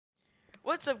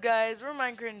What's up, guys? We're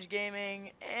MineCringe Gaming,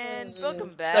 and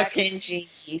welcome So back cringy,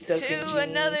 so to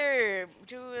cringy.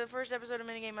 the first episode of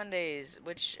Minigame Mondays,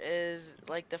 which is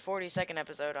like the 42nd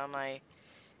episode on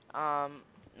um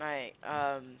my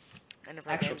EnderPro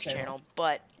Actual Games channel. channel.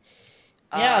 But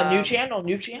Yeah, new um, channel,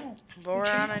 new channel, but new we're on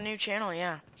a channel. new channel,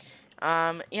 yeah.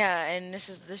 Yeah, and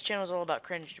this channel is all about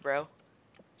cringe, bro.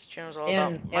 This channel is all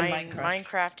about And Minecraft.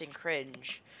 Minecraft and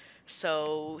cringe.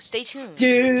 So stay tuned.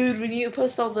 Dude, we need to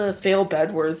post all the fail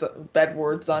bed words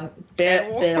on Bed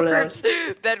bed. wars,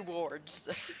 bed wars.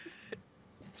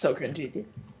 So cringy, dude.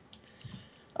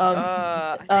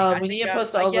 I We think, need to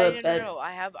post all yeah, the no, no, bed no. fail. A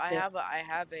I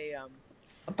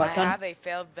button. have a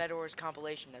failed Bed Wars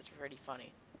compilation that's pretty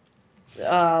funny.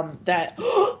 That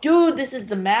dude, this is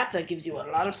the map that gives you a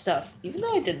lot of stuff. Even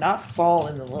though I did not fall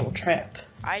in the little trap.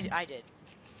 I did.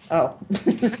 Oh,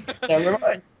 never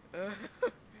mind.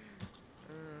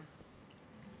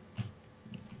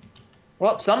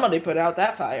 Well, somebody put out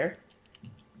that fire.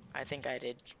 I think I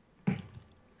did.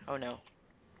 Oh no.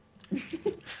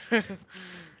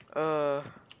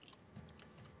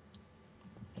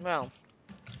 Well.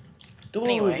 Dude,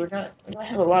 Anyway. we're gonna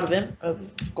have a lot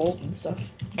of gold and stuff.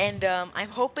 And I'm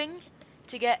hoping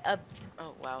to get a.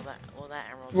 Oh wow, that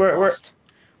emerald's We're lost.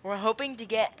 We're hoping to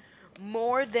get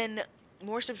more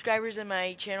subscribers in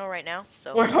my channel right now.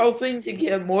 So we're hoping to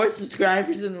get more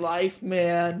subscribers in life,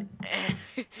 man.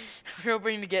 we're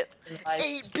hoping to get In life.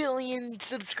 8 billion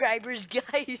subscribers,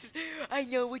 guys. I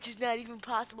know, which is not even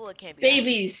possible. It can't be.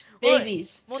 Babies,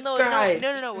 babies, Well, subscribe.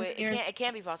 no. It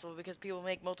can't be possible because people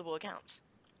make multiple accounts.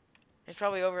 There's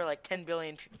probably over like 10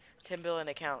 billion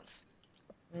accounts.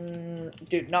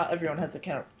 Dude, not everyone has an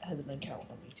account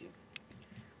on YouTube.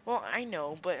 Well, I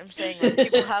know, but I'm saying like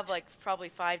people have like probably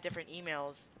 5 different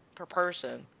emails per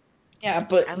person. Yeah,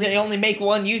 but they only make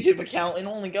one YouTube account and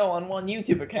only go on one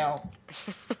YouTube account.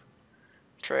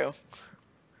 True.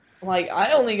 Like,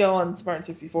 I only go on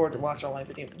Spartan64 to watch all my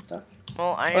videos and stuff.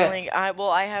 Well, I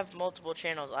have multiple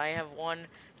channels. I have one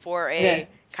for a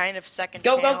kind of second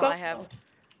channel. Go.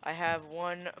 I have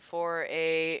one for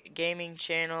a gaming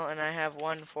channel, and I have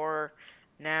one for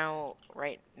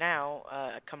right now,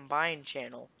 a combined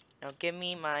channel. Now give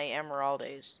me my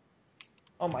emeralds.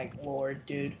 Oh my lord,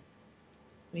 dude.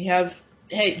 We have.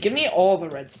 Hey, give me all the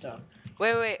redstone.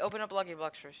 Wait. Open up Lucky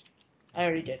Blocks first. I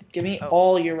already did. Give me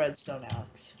all your redstone,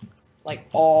 Alex. Like,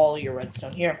 all your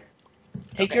redstone. Here.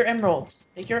 Take your emeralds.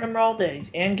 Take your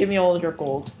emeralds, and give me all your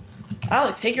gold.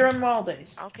 Alex, take your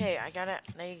emeralds. Okay, I got it.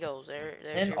 There you go. There's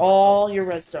and all your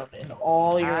redstone. And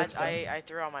all your redstone. I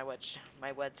threw out my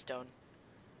wedstone.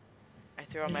 I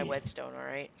threw out my wedstone,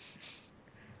 alright?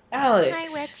 Alex. My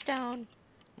redstone.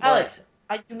 Alex,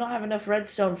 I do not have enough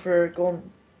redstone for golden.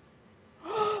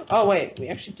 Oh wait, we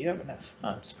actually do have enough. Oh,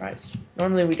 I'm surprised.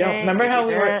 Normally we don't. Remember how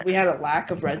we had a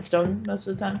lack of redstone most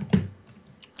of the time?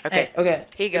 Okay. Hey, okay.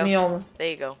 Here you go. Give me all... There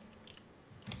you go.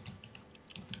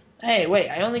 Hey, wait,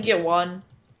 I only get one.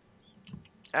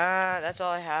 That's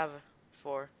all I have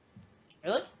for.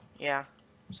 Really? Yeah.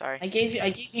 Sorry. I gave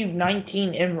you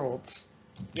 19 emeralds.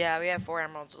 Yeah, we have 4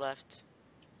 emeralds left.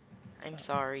 I'm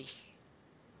sorry.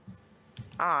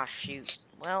 Ah, shoot.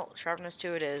 Well, sharpness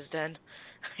 2 it is, then.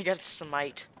 I got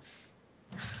smite.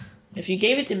 If you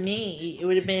gave it to me, it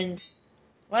would have been...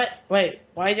 What? Wait,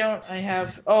 why don't I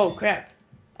have... Oh, crap.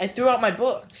 I threw out my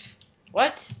books.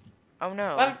 What? Oh,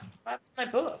 no. What my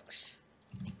books?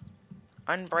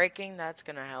 Unbreaking, that's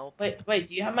gonna help. Wait,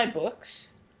 do you have my books?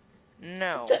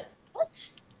 No.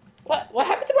 What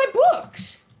happened to my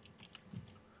books?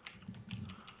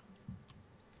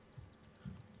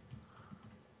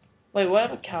 Wait,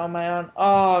 what account am I on?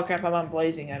 Oh, crap, I'm on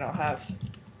Blazing. I don't have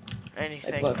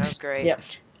anything. That's great. Yep.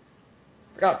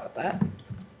 Forgot about that.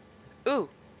 Ooh.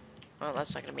 Well,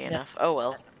 that's not gonna be enough. Oh,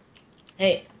 well.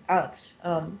 Hey, Alex,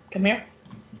 come here.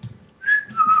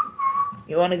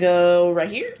 You want to go right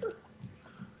here?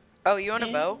 Oh, you want a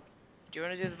bow? Do you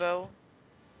want to do the bow?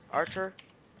 Archer?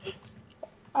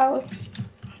 Alex.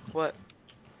 What?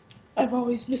 I've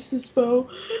always missed this bow.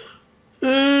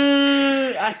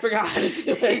 I forgot how to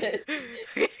do it.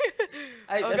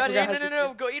 Oh god,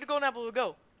 no. Go eat a golden apple,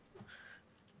 go.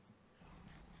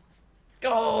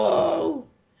 Go!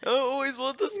 I always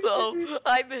want this bow.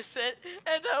 I miss it,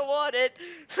 and I want it.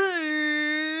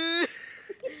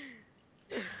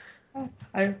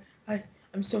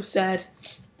 I'm so sad.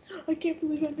 I can't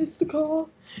believe I missed the call.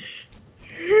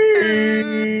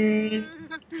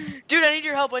 Dude, I need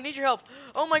your help.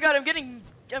 Oh my god, I'm getting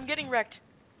wrecked.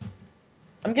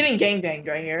 I'm getting gangbanged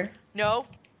right here. No.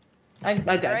 I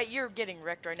died. Alright, you're getting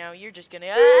wrecked right now. You're just gonna.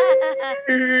 I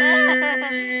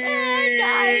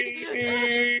died.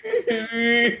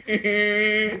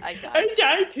 I died. I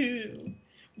died too.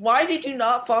 Why did you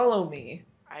not follow me?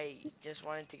 I just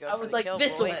wanted to go I for was the like kill,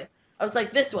 this but wait. way. I was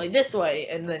like this way,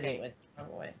 and then Okay. you went the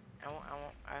wrong way.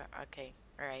 Okay.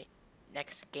 Alright.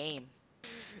 Next game.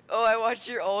 Oh, I watched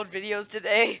your old videos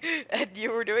today, and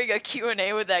you were doing a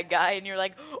Q&A with that guy, and you're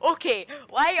like, okay,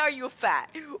 why are you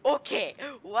fat? Okay,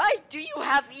 why do you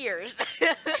have ears?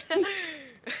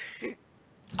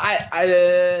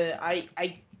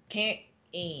 I can't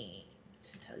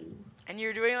tell you. And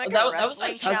you're doing like that a was my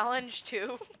wrestling cousin. challenge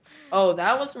too? Oh,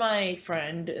 that was my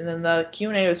friend, and then the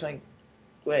Q&A was my.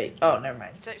 Wait. Oh, never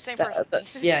mind. Same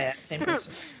person. Yeah, same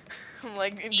person. I'm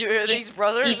like, are these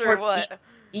brothers eat or more, what?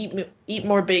 Eat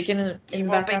more bacon in Eat the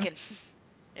more background. bacon.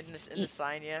 In the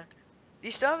sign, yeah. Do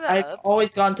you still have that I've up?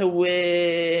 always gone to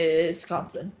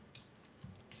Wisconsin.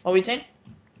 What were you saying?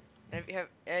 Do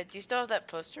you still have that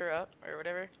poster up or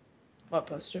whatever? What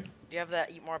poster? Do you have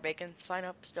that Eat More Bacon sign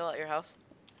up still at your house?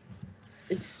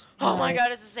 It's. Oh my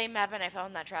god, it's the same map and I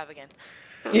found that trap again.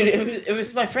 Dude, it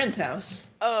was my friend's house.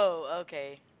 Oh,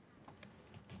 okay.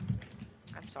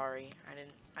 I'm sorry.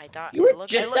 I thought You were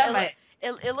just at my.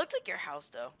 It looked like your house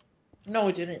though. No,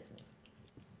 it didn't.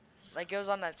 Like it was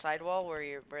on that side wall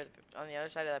where on the other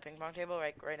side of that ping pong table,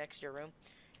 right next to your room.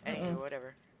 Anywho,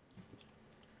 whatever.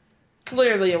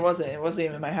 Clearly, it wasn't. It wasn't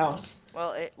even my house.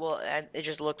 Well, it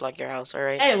just looked like your house, all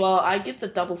right. Hey, well, I get the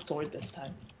double sword this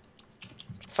time.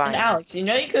 Fine. And Alex, you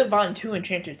know you could have bought 2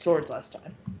 enchanted swords last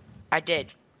time. I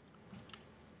did.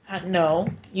 No,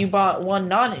 you bought 1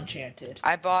 non-enchanted.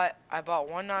 I bought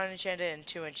 1 non-enchanted and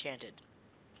 2 enchanted.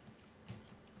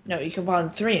 No, you could buy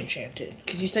 3 enchanted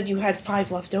because you said you had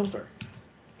 5 left over,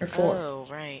 or 4. Oh,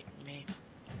 right, me.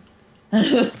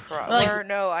 Like, or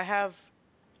no, I have.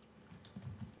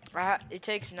 It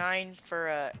takes 9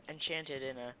 for enchanted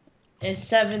and a. and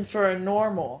 7 for a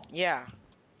normal. Yeah.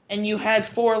 And you had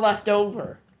 4 left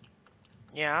over.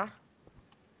 Yeah.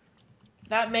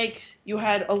 That makes you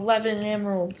had 11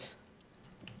 emeralds.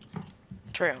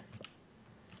 True.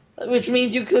 Which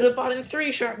means you could have bought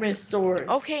 3 sharpness swords.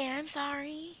 Okay, I'm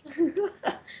sorry.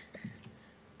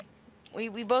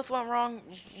 we both went wrong.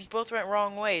 Both went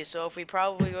wrong ways. So if we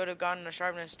probably would have gotten a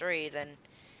sharpness 3, then.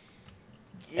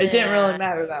 Yeah, it didn't really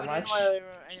matter that much. I'm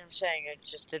saying it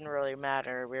just didn't really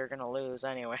matter. We were gonna lose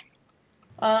anyway.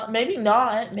 Maybe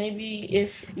not. Maybe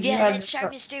if you Yeah, had that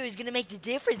sharpness 2 is gonna make the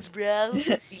difference, bro.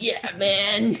 Yeah,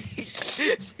 man.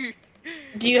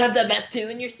 Do you have the best 2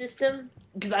 in your system?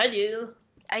 Because I do.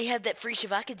 I have that free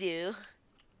Shavakadu.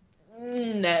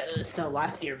 No, so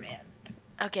last year, man.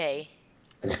 Okay.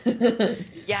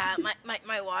 Yeah,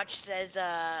 my watch says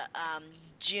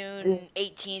June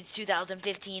 18th,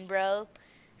 2015, bro.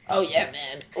 Oh yeah,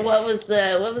 man. What was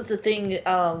the thing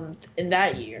in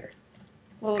that year?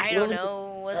 I don't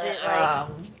know. Was it like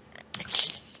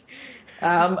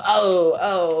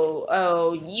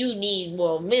oh, you need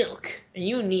more milk.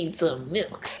 You need some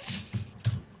milk.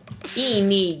 You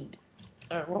need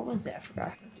what was that? I forgot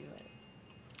how to do it.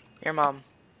 Your mom.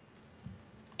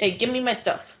 Hey, give me my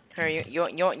stuff. Here, you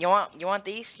want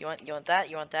these? You want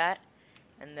that?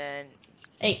 And then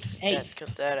Hey.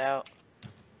 cut that out.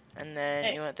 And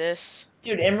then you want this?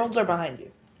 Dude, emeralds are behind you.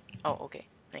 Oh, okay.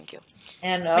 Thank you.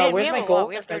 And Man, where's my gold?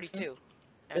 We have 32.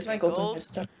 Where's my golden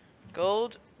redstone?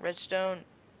 Gold, redstone,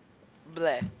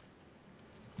 bleh.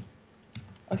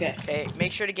 Okay. Okay,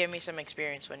 make sure to give me some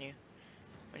experience when you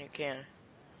can.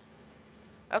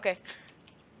 Okay.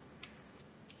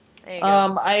 There you go.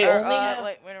 I only have.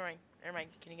 Wait, never mind.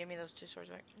 Can you give me those 2 swords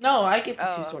back? No, I get the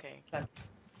 2 swords okay. this time.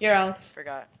 Here, Alex.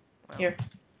 Forgot. Well.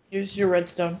 Here's your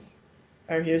redstone.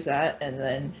 Or here's that, and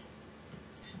then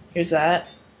here's that,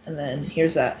 and then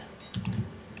here's that.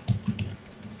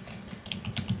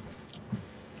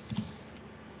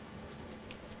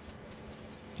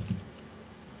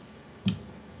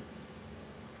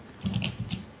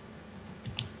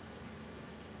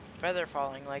 Feather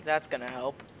falling, like that's gonna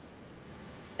help.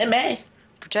 It may.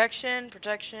 Protection.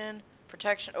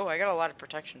 Oh, I got a lot of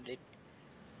protection, dude.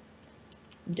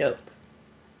 Dope.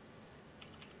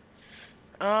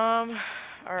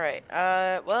 Alright.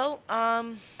 Well,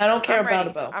 I don't care about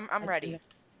a bow. I'm ready.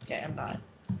 Okay, I'm not.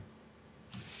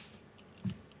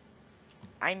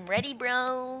 I'm ready,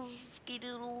 bros.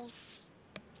 Skidoodles.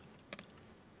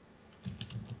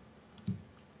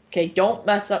 Okay, don't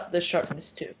mess up the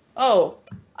sharpness 2. Oh,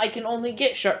 I can only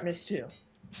get sharpness 2.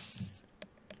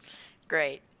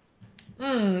 Great.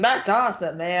 That's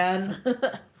awesome, man.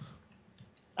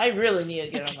 I really need to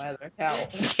get on my other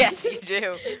account. Yes, you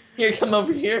do. Here, come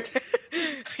over here.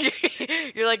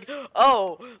 You're You're like,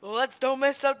 oh, let's don't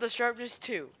mess up the sharpness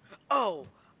 2. Oh,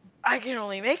 I can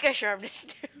only make a sharpness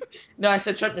 2. No, I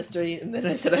said sharpness 3, and then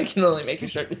I said I can only make a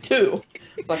sharpness 2.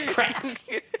 It's like crap.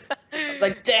 I was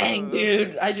like, dang,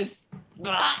 dude, I just.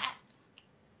 All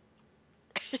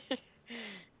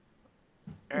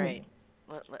right,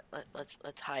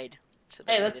 let's hide. So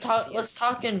that Hey, they let's don't talk. see Let's us.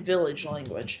 talk in village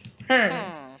language.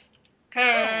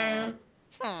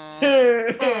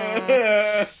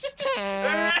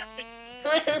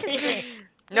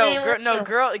 No,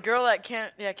 girl that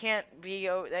can't be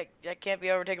that can't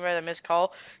be overtaken by the missed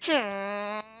call.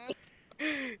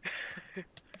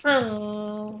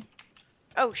 Oh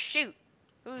shoot!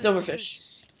 Silverfish.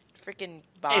 Who's freaking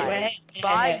Hey,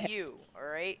 by hey. you? All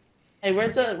right. Hey,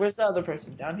 where's the other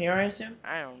person? Down here, I assume.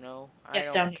 I don't know. Yes,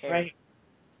 I down don't here, care. right here.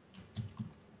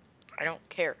 I don't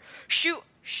care. Shoot!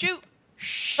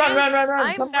 Run!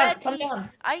 I'm Come ready. down!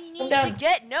 I need to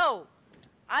get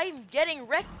I'm getting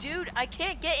wrecked, dude. I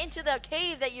can't get into the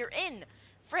cave that you're in.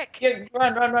 Frick. Yeah,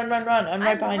 run! I'm right behind you.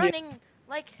 I'm running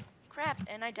like crap,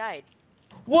 and I died.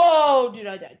 Whoa, dude,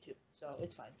 I died too, so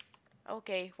it's fine.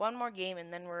 Okay, one more game,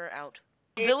 and then we're out.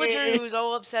 Villager who's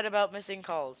all upset about missing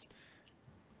calls.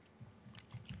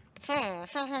 You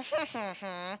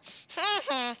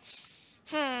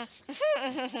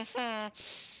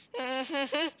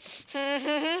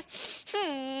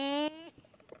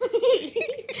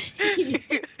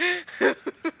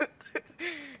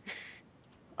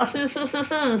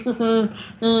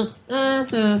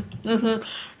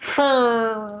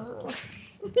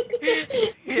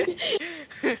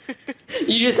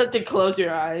just have to close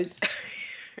your eyes.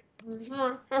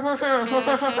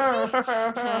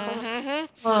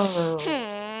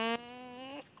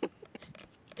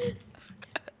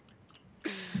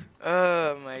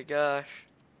 Oh my gosh.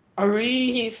 Are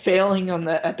we failing on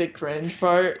the epic cringe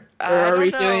part? Or I are don't we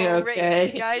know. doing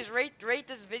okay? Guys, rate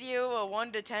this video a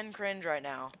 1 to 10 cringe right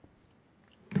now.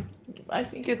 I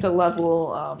think it's a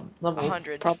level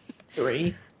 100. probably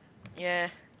 3. Yeah.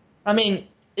 I mean,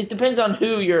 it depends on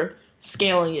who you're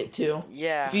scaling it to.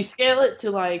 Yeah. If you scale it to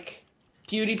like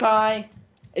PewDiePie,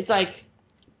 it's like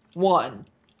 1.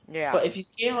 Yeah. But if you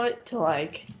scale it to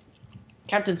like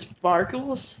Captain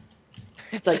Sparkles,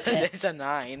 it's like 10. It's a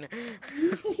 9.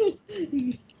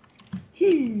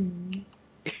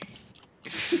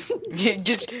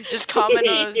 just comment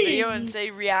on this video and say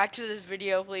react to this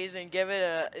video, please, and give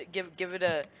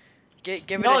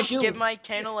my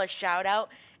channel a shout out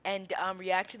and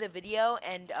react to the video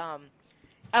and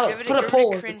Alex, put a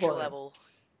poll in the cringe corner. level.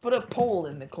 Put a poll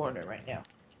in the corner right now.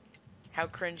 How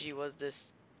cringy was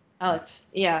this? Alex,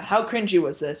 yeah, how cringy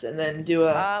was this? And then do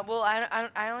a. Well,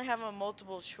 I only have a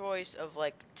multiple choice of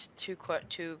like two.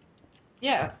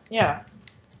 Yeah.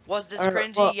 Was this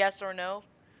cringy? Yes or no?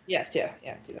 Yes, yeah,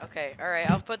 do that. Okay, all right.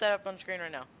 I'll put that up on screen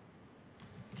right now.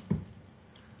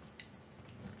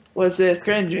 Was this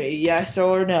cringy? Yes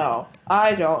or no?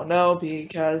 I don't know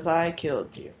because I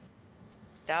killed you.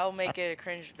 That'll make it a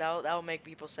cringe. That'll make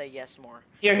people say yes more.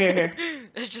 Here.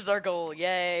 That's just our goal.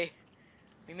 Yay!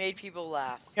 We made people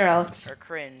laugh. Here, Alex. Or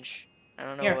cringe. I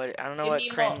don't know what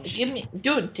cringe.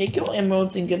 Dude, take your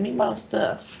emeralds and give me my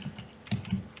stuff.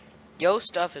 Yo,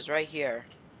 stuff is right here.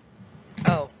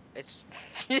 Oh, it's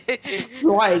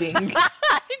sliding.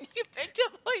 You picked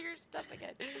up all your stuff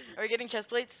again. Are we getting chest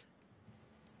plates?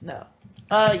 No.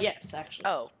 Yes, actually.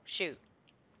 Oh, shoot.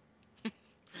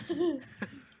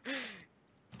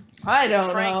 I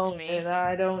don't Pranked know, me. and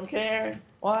I don't care.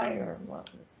 Why or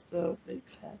what? It's so big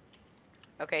fat.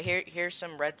 Okay, here's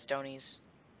some redstonies.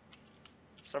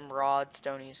 Some rod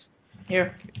stonies.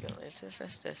 Here.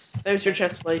 This. There's your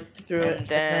chest plate. Through it. And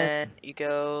then you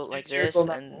go like this,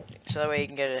 and so that way you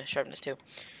can get a sharpness 2.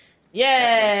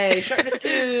 Yay! Sharpness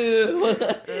 2!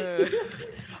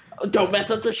 Don't mess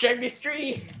up the sharpness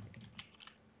 3!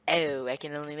 Oh, I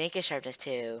can only make a sharpness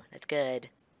 2. That's good.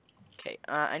 Okay,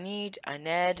 I need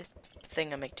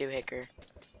thingamacdoohicker.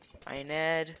 I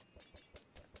need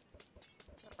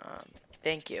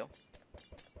thank you.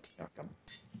 Welcome.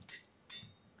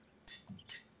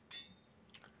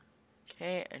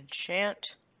 Okay,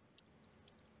 enchant.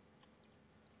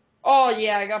 Oh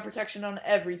yeah, I got protection on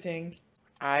everything.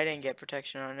 I didn't get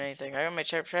protection on anything. I got my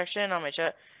chest protection on my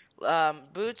chest,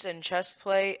 boots and chest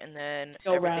plate, and then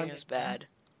everything is bad.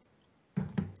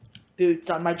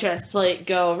 Boots on my chest plate,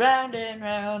 go round and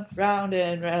round, round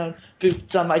and round.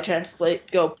 Boots on my chest plate,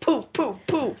 go poof, poof,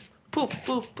 poof, poof,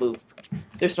 poof, poof.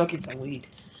 They're smoking some weed.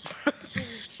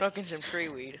 Smoking some free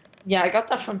weed. Yeah, I got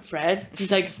that from Fred. He's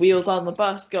like, wheels on the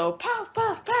bus go pow,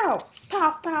 pow, pow,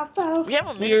 pow, pow, pow. We have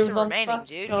a minute to remaining,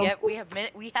 dude. We have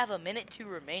a minute 2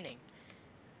 remaining.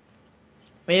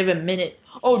 We have a minute.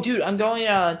 Oh, dude, I'm going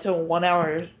till 1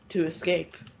 hour to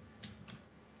escape.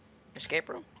 Escape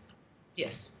room?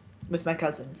 Yes, with my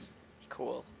cousins.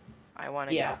 Cool. I want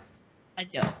to Yeah, go. I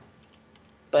know.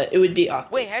 But it would be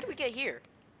awkward. Wait, how do we get here?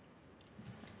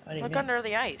 What do you Look mean? under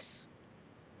the ice.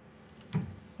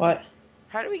 What?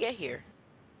 How do we get here?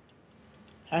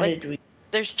 How Like, did we?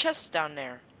 there's chests down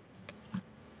there.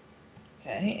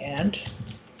 Okay, and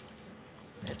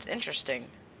It's interesting.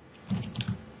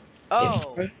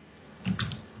 Oh, if...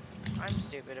 I'm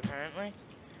stupid apparently.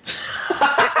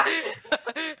 I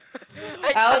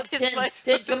thought Alex, this Tim, place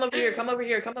Tim, was... come over here, come over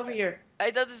here, come over here.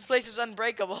 I thought this place was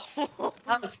unbreakable.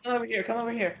 Alex, come over here, come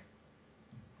over here.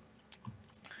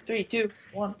 3, 2,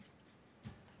 1.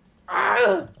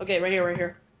 Ah! Okay, right here, right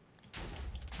here.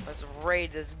 Let's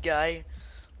raid this guy.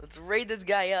 Let's raid this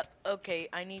guy up. Okay,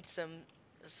 I need some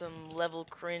level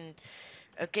cringe.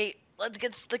 Okay, let's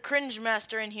get the cringe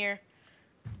master in here.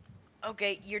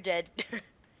 Okay, you're dead.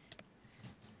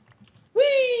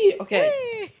 Whee! Okay,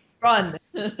 Whee! run.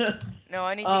 No,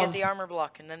 I need to get the armor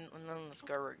block, and then let's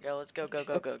go. Let's go.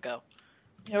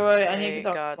 Here, wait, I need to Okay, get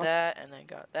the... got that, and then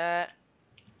got that.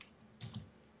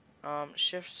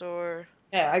 Shift sword.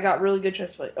 Yeah, I got really good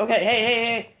chest plate. Okay,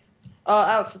 hey.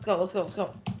 Alex, let's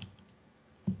go.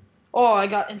 Oh, I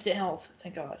got instant health.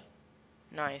 Thank God.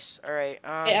 Nice. All right.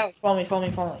 Hey, Alex, follow me.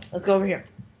 Let's go over here.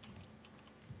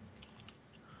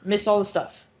 Miss all the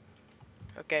stuff.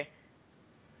 Okay.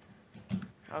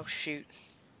 Oh shoot.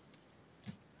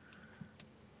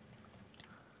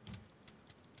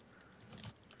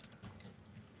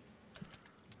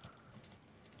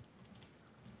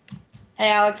 Hey,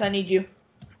 Alex, I need you.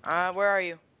 Where are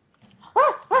you?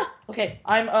 Okay,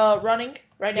 I'm running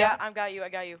right now. Yeah, I got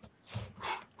you.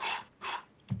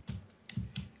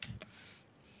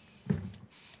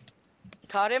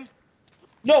 Caught him.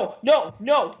 No.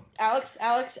 Alex.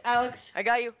 I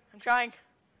got you. I'm trying.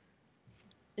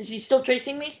 Is he still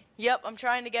chasing me? Yep, I'm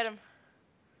trying to get him.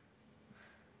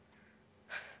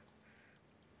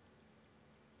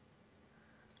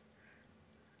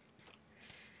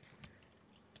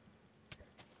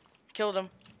 Killed him.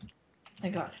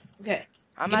 Thank God. Okay.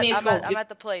 I'm Give me a skull. at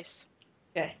the place.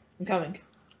 Okay, I'm coming.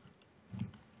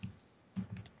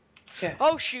 Okay.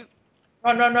 Oh shoot.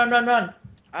 Run.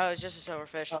 Oh, it's just a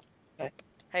silverfish. Oh, okay.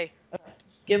 Hey.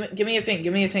 Give me a thing.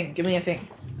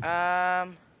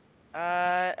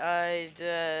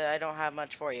 I don't have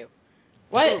much for you.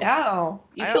 What? Ooh. How?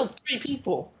 You I killed 3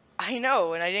 people. I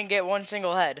know, and I didn't get one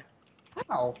single head.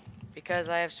 How? Because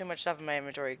I have so much stuff in my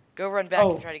inventory. Go run back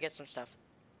and try to get some stuff.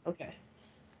 Okay.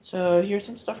 So here's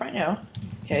some stuff right now.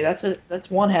 Okay,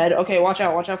 that's 1 head. Okay, watch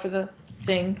out for the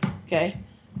thing. Okay.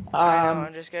 I know,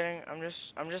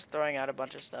 I'm just throwing out a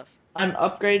bunch of stuff. I'm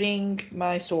upgrading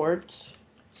my swords.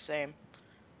 Same.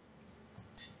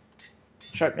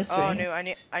 Sharpness 3. Oh no,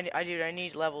 I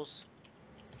need levels.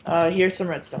 Here's some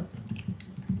redstone.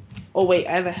 Oh wait,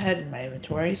 I have a head in my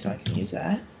inventory, so I can use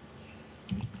that.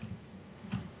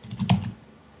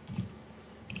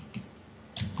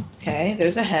 Okay,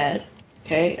 there's a head.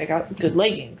 Okay, I got good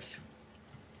leggings.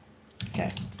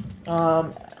 Okay.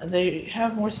 They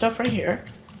have more stuff right here.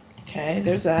 Okay,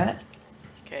 there's that.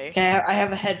 Okay. Okay, I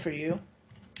have a head for you.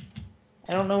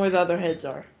 I don't know where the other heads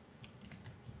are.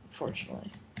 Unfortunately.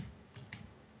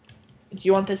 Do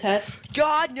you want this head?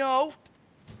 God, no!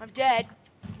 I'm dead.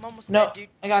 I'm almost No, dead, dude.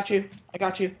 I got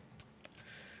you.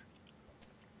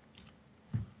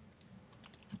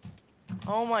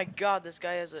 Oh my god, this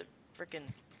guy has a freaking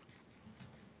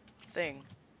thing.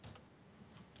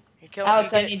 You kill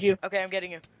Alex, me, I need you. Okay, I'm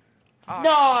getting you. Oh,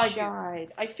 No, I shoot.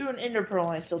 died. I threw an EnderPro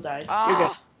and I still died. Ah, You're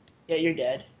good. Yeah, you're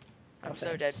dead. I'm No so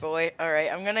offense. dead, boy. All right,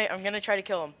 I'm gonna try to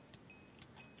kill him.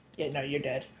 Yeah, no, you're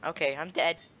dead. Okay, I'm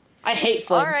dead. I hate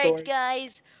flame All right, swords.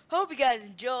 guys. Hope you guys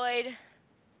enjoyed.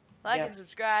 Like Yeah. and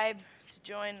subscribe to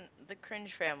join the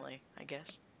cringe family. I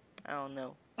guess. I don't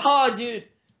know. Oh, dude,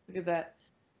 look at that.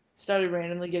 Started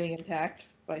randomly getting attacked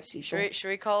by Cecil. Should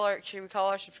we call our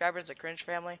subscribers the cringe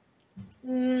family?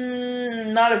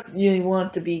 Not if you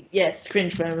want to be. Yes,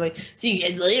 cringe family. See you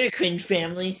guys later, cringe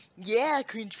family. Yeah,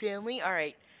 cringe family. All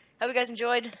right. Hope you guys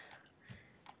enjoyed.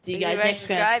 See you If guys like, next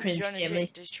time, subscribe, cringe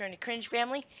family. Just join the cringe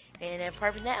family. And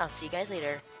apart from that, I'll see you guys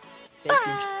later. Thank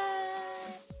you. Bye.